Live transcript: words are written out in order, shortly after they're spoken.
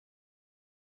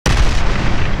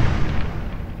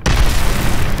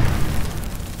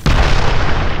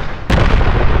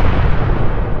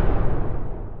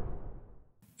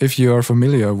If you are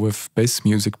familiar with bass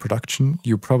music production,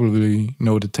 you probably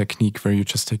know the technique where you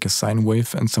just take a sine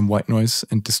wave and some white noise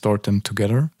and distort them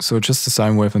together. So just the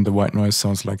sine wave and the white noise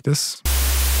sounds like this.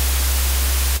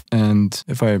 And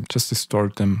if I just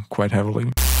distort them quite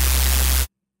heavily,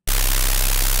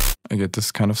 I get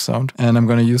this kind of sound. And I'm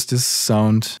gonna use this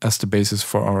sound as the basis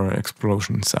for our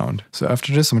explosion sound. So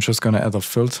after this, I'm just gonna add a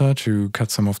filter to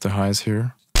cut some of the highs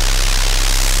here.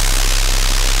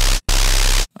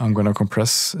 I'm gonna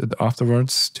compress it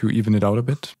afterwards to even it out a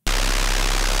bit.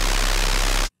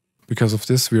 Because of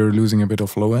this, we are losing a bit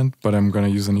of low end, but I'm gonna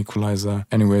use an equalizer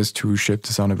anyways to shape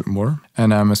the sound a bit more.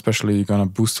 And I'm especially gonna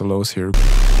boost the lows here.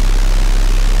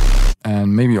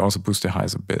 And maybe also boost the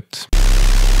highs a bit.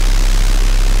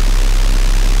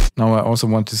 Now I also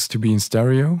want this to be in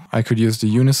stereo. I could use the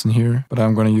unison here, but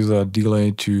I'm going to use a delay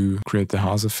to create the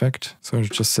Haas effect. So I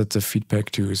just set the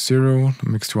feedback to 0,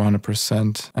 mix to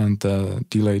 100%, and the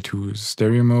delay to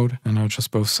stereo mode. And I'll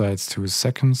adjust both sides to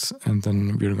seconds, and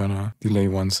then we're going to delay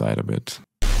one side a bit.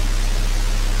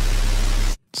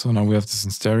 So now we have this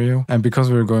in stereo. And because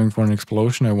we're going for an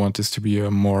explosion, I want this to be a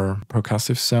more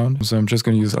percussive sound. So I'm just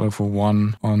going to use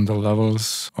LFO1 on the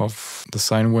levels of the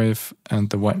sine wave and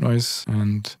the white noise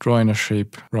and draw in a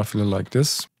shape roughly like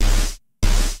this.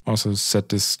 Also set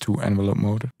this to envelope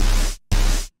mode.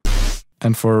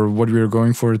 And for what we're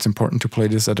going for, it's important to play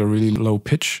this at a really low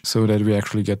pitch so that we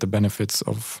actually get the benefits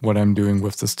of what I'm doing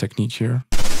with this technique here.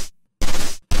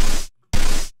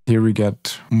 Here we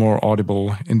get more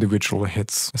audible individual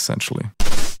hits, essentially.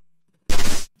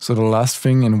 So the last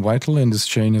thing in Vital in this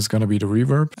chain is going to be the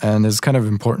reverb. And it's kind of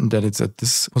important that it's at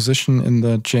this position in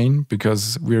the chain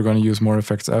because we're going to use more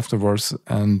effects afterwards.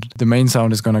 And the main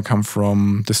sound is going to come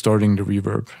from distorting the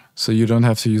reverb. So you don't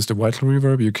have to use the Vital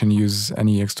reverb. You can use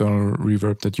any external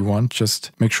reverb that you want.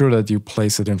 Just make sure that you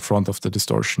place it in front of the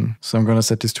distortion. So I'm going to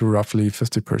set this to roughly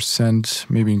 50%,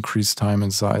 maybe increase time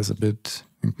and size a bit.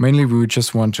 Mainly we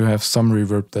just want to have some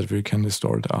reverb that we can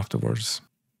distort afterwards.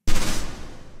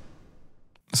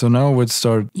 So now we'll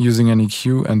start using an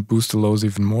EQ and boost the lows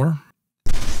even more.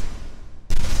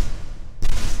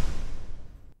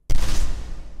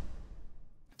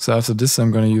 So after this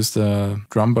I'm going to use the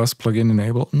drum bus plugin in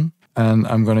Ableton. And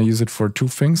I'm going to use it for two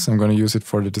things. I'm going to use it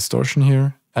for the distortion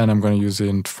here. And I'm going to use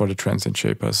it for the transient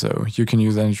shaper. So you can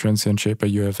use any transient shaper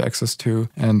you have access to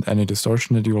and any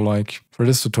distortion that you like. For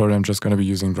this tutorial, I'm just going to be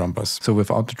using drum bus. So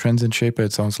without the transient shaper,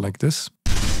 it sounds like this.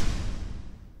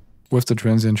 With the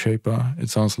transient shaper, it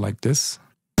sounds like this.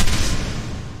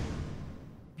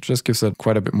 It just gives it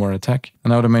quite a bit more attack.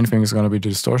 And now the main thing is going to be the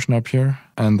distortion up here.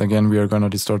 And again, we are going to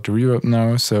distort the reverb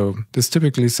now. So this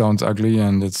typically sounds ugly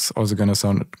and it's also going to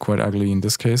sound quite ugly in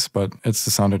this case, but it's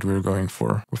the sound that we're going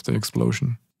for with the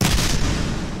explosion.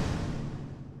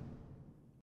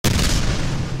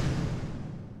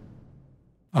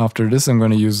 After this, I'm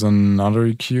going to use another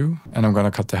EQ and I'm going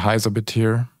to cut the highs a bit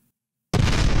here.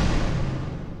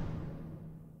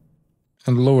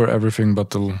 And lower everything but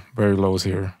the very lows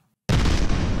here.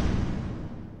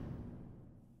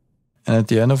 And at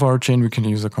the end of our chain, we can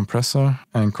use a compressor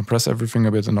and compress everything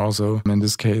a bit and also, in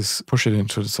this case, push it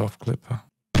into the soft clip.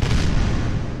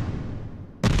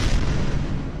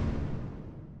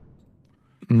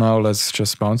 Now let's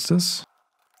just bounce this.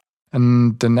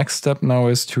 And the next step now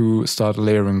is to start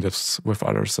layering this with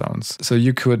other sounds. So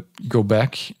you could go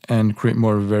back and create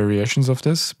more variations of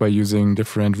this by using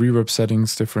different reverb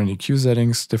settings, different EQ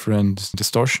settings, different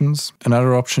distortions.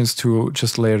 Another option is to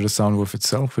just layer the sound with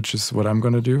itself, which is what I'm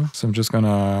going to do. So I'm just going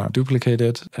to duplicate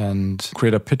it and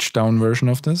create a pitch down version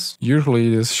of this.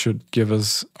 Usually this should give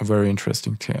us a very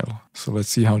interesting tail. So let's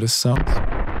see how this sounds.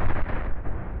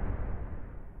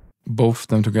 Both of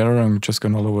them together, I'm just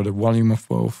going to lower the volume of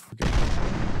both.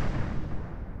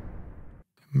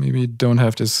 Maybe don't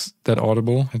have this that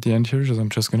audible at the end here, so I'm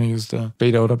just going to use the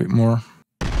fade out a bit more.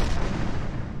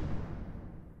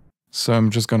 So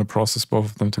I'm just going to process both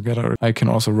of them together. I can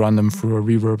also run them through a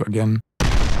reverb again.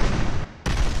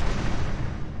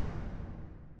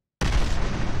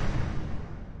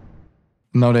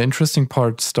 Now the interesting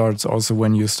part starts also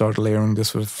when you start layering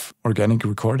this with organic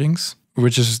recordings.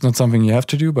 Which is not something you have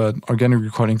to do, but organic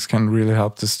recordings can really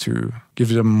help this to give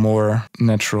it a more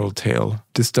natural tail.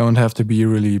 This don't have to be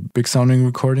really big sounding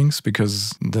recordings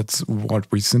because that's what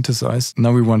we synthesize.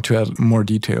 Now we want to add more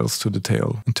details to the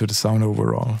tail and to the sound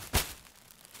overall.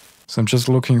 So I'm just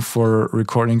looking for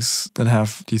recordings that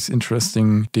have these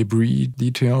interesting debris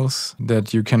details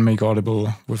that you can make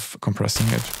audible with compressing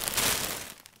it.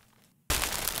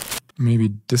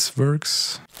 Maybe this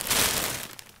works.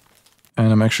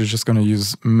 And I'm actually just going to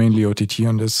use mainly OTT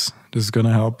on this. This is going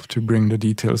to help to bring the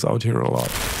details out here a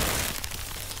lot.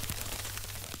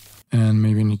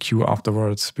 EQ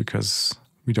afterwards because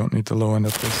we don't need the low end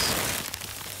of this.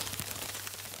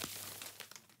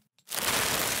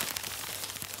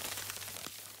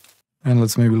 And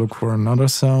let's maybe look for another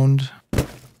sound.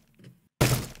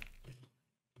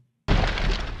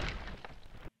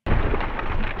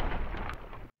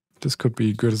 This could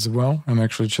be good as well. I'm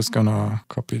actually just gonna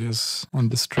copy this on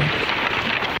this track.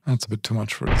 That's a bit too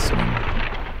much for this one.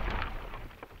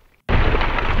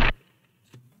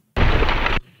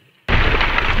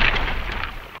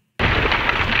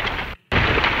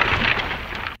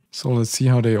 So let's see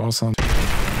how they all sound.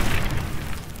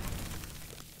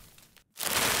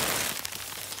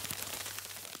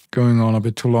 Going on a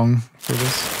bit too long for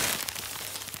this.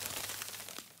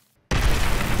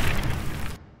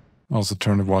 Also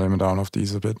turn the volume down of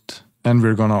these a bit. And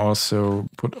we're gonna also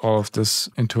put all of this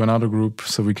into another group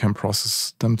so we can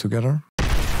process them together.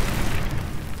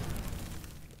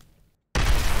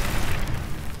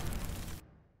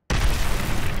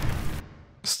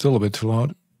 Still a bit too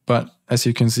loud. But as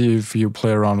you can see, if you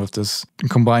play around with this,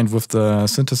 combined with the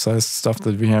synthesized stuff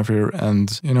that we have here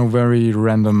and, you know, very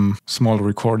random small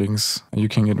recordings, you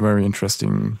can get very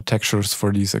interesting textures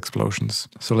for these explosions.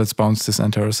 So let's bounce this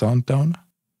entire sound down.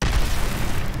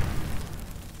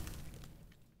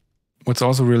 What's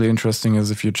also really interesting is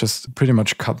if you just pretty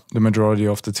much cut the majority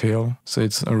of the tail, so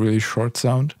it's a really short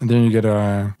sound, and then you get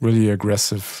a really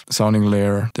aggressive sounding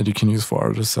layer that you can use for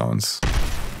other sounds.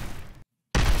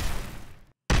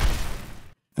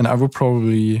 And I would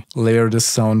probably layer this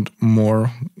sound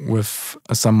more with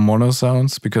some mono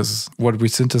sounds, because what we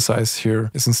synthesize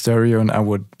here is in stereo, and I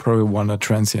would probably want a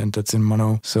transient that's in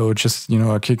mono. So just, you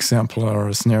know, a kick sample or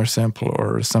a snare sample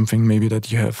or something maybe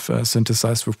that you have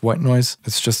synthesized with white noise.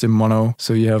 It's just in mono.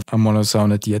 So you have a mono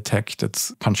sound at the attack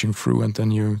that's punching through, and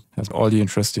then you have all the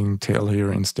interesting tail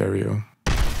here in stereo.